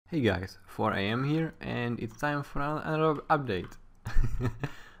Hey guys, 4 AM here, and it's time for another update.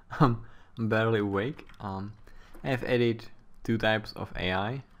 I'm barely awake. I have added two types of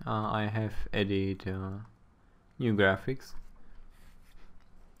AI. I have added new graphics,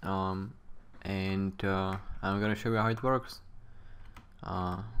 and I'm gonna show you how it works.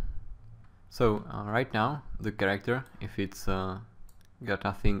 Right now, the character, if it's got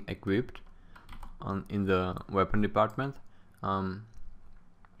nothing equipped in the weapon department,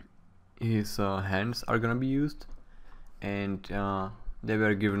 his hands are gonna be used, and they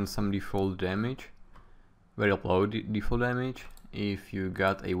were given some default damage, very low default damage. If you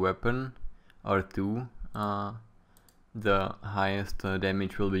got a weapon or two, the highest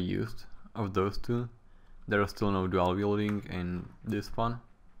damage will be used of those two. There is still no dual wielding in this one.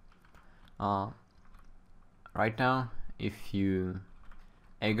 Right now, if you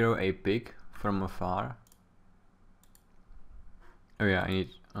aggro a pig from afar, oh yeah, I need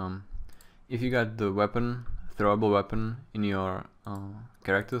if you got the weapon, throwable weapon in your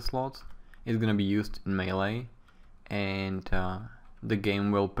character slots, it's gonna be used in melee, and the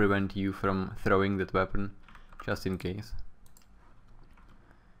game will prevent you from throwing that weapon just in case.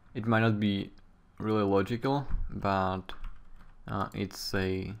 It might not be really logical, but it's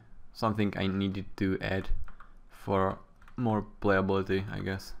something I needed to add for more playability, I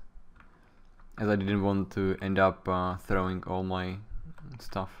guess, as I didn't want to end up throwing all my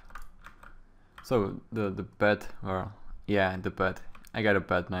stuff. So the pet, well, yeah, the pet. I got a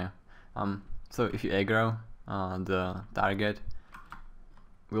pet now. So if you aggro, the target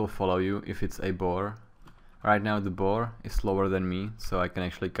will follow you if it's a boar. Right now the boar is slower than me, so I can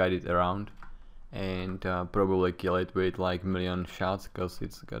actually guide it around and probably kill it with like million shots, because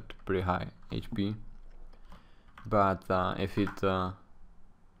it's got pretty high HP. But if it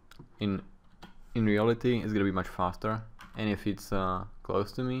in reality, it's gonna be much faster, and if it's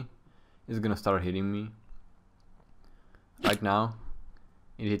close to me, it's gonna start hitting me. Right now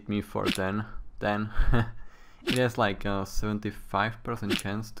it hit me for 10. It has like a 75%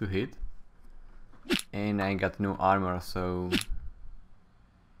 chance to hit, and I got no armor, so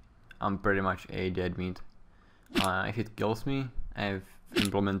I'm pretty much a dead meat. If it kills me, I've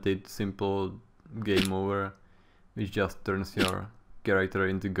implemented simple game over, which just turns your character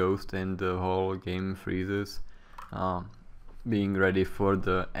into ghost and the whole game freezes, being ready for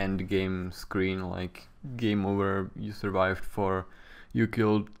the end game screen, like game over, you survived, for you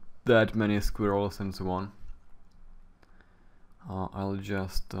killed that many squirrels and so on. I'll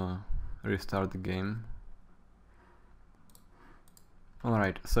just restart the game.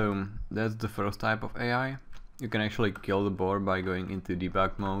 Alright, so that's the first type of AI. You can actually kill the boar by going into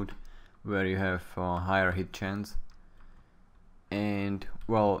debug mode, where you have higher hit chance, and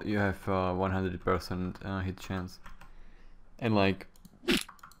well, you have 100% hit chance and like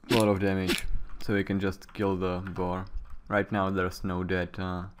a lot of damage, so you can just kill the boar. Right now there's no dead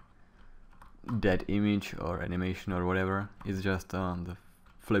image or animation or whatever, it's just the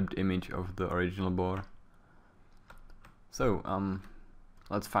flipped image of the original boar. So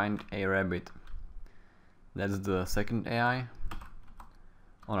let's find a rabbit. That's the second AI.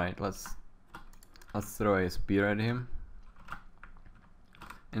 Alright, let's throw a spear at him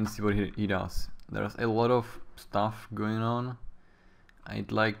and see what he does. There's a lot of stuff going on.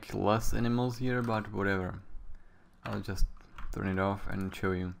 I'd like less animals here, but whatever. I'll just turn it off and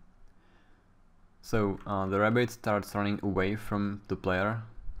show you. So the rabbit starts running away from the player,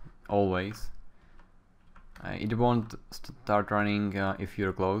 always. It won't start running if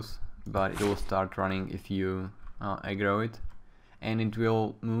you're close, but it will start running if you aggro it, and it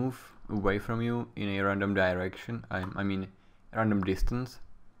will move away from you in a random direction, I mean random distance,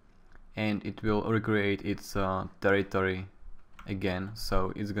 and it will recreate its territory again,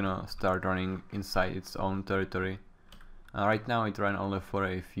 so it's gonna start running inside its own territory. Right now it ran only for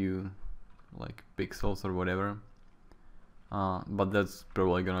a few like pixels or whatever, but that's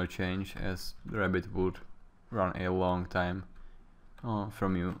probably gonna change, as the rabbit would run a long time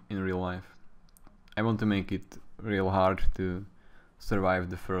from you in real life. I want to make it real hard to survive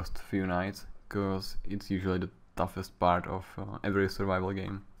the first few nights, because it's usually the toughest part of every survival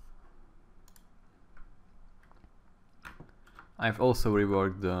game. I've also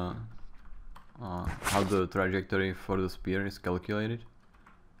reworked the how the trajectory for the spear is calculated,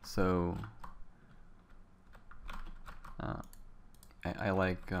 so I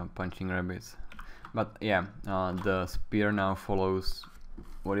like punching rabbits. But yeah, the spear now follows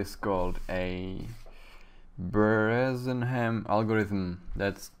what is called a Bresenham algorithm.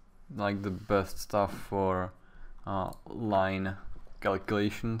 That's like the best stuff for line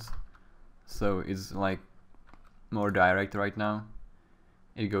calculations, so it's like more direct right now.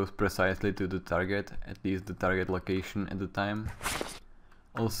 it goes precisely to the target, at least the target location at the time.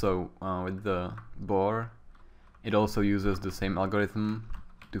 Also, with the boar, it also uses the same algorithm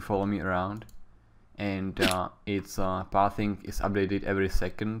to follow me around, and its pathing is updated every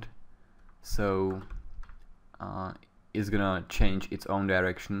second, so it's gonna change its own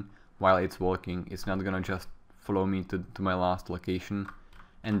direction while it's walking. It's not gonna just follow me to my last location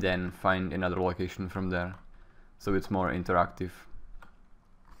and then find another location from there, so it's more interactive.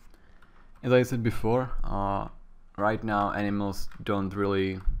 As I said before, right now animals don't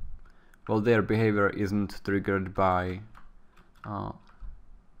really, well, their behavior isn't triggered by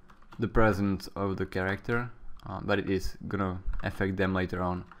the presence of the character, but it is gonna affect them later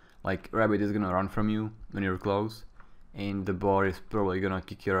on. Like, rabbit is gonna run from you when you're close, and the boar is probably gonna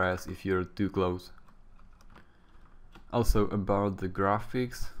kick your ass if you're too close. Also, about the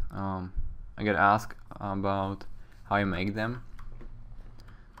graphics, I get asked about how I make them.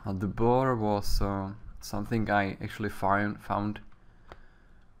 The boar was something I actually found.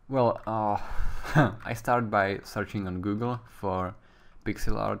 Well, I started by searching on Google for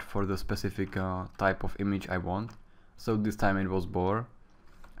pixel art for the specific type of image I want. So this time it was boar.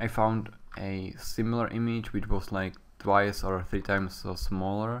 I found a similar image which was like twice or 3 times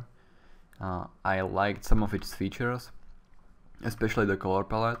smaller. I liked some of its features, especially the color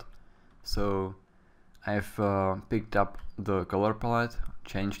palette. So I've picked up the color palette,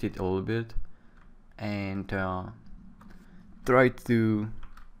 changed it a little bit, and tried to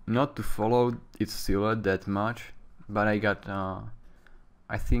not to follow its silhouette that much, but I got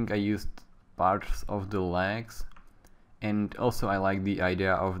I think I used parts of the legs, and also I like the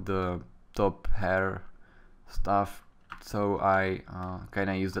idea of the top hair stuff, so I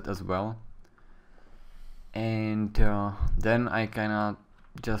kinda used that as well. And then I kinda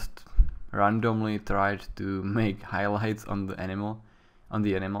just randomly tried to make highlights on the animal.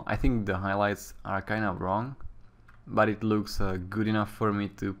 I think the highlights are kind of wrong, but it looks good enough for me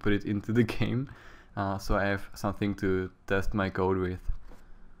to put it into the game, so I have something to test my code with.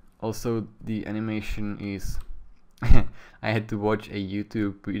 Also, the animation is I had to watch a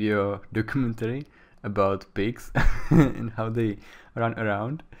YouTube video documentary about pigs and how they run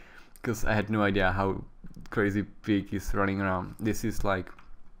around, because I had no idea how crazy pig is running around. This is like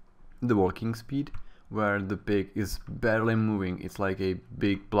the walking speed, where the pig is barely moving. It's like a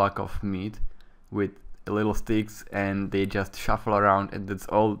big block of meat with little sticks, and they just shuffle around, and that's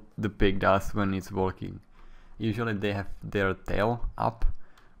all the pig does when it's walking. Usually they have their tail up,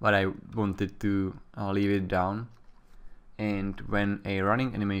 but I wanted to leave it down. And when a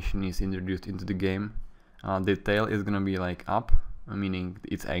running animation is introduced into the game, the tail is gonna be like up, meaning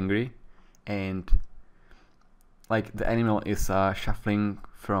it's angry, and like the animal is shuffling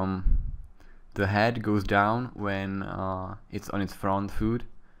from the head goes down when it's on its front foot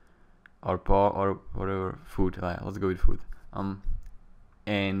or paw or whatever foot. Let's go with foot.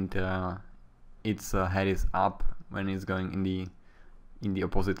 And its head is up when it's going in the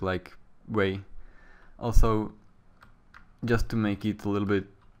opposite like way. Also, just to make it a little bit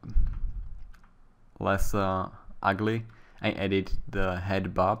less ugly, I added the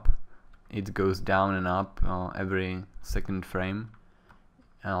head bob. It goes down and up every second frame,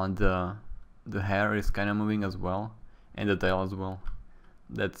 and the hair is kind of moving as well, and the tail as well.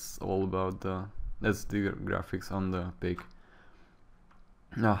 That's all about that's the graphics on the pig.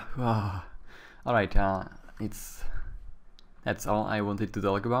 Alright, that's all I wanted to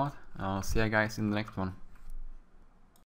talk about. See ya guys in the next one.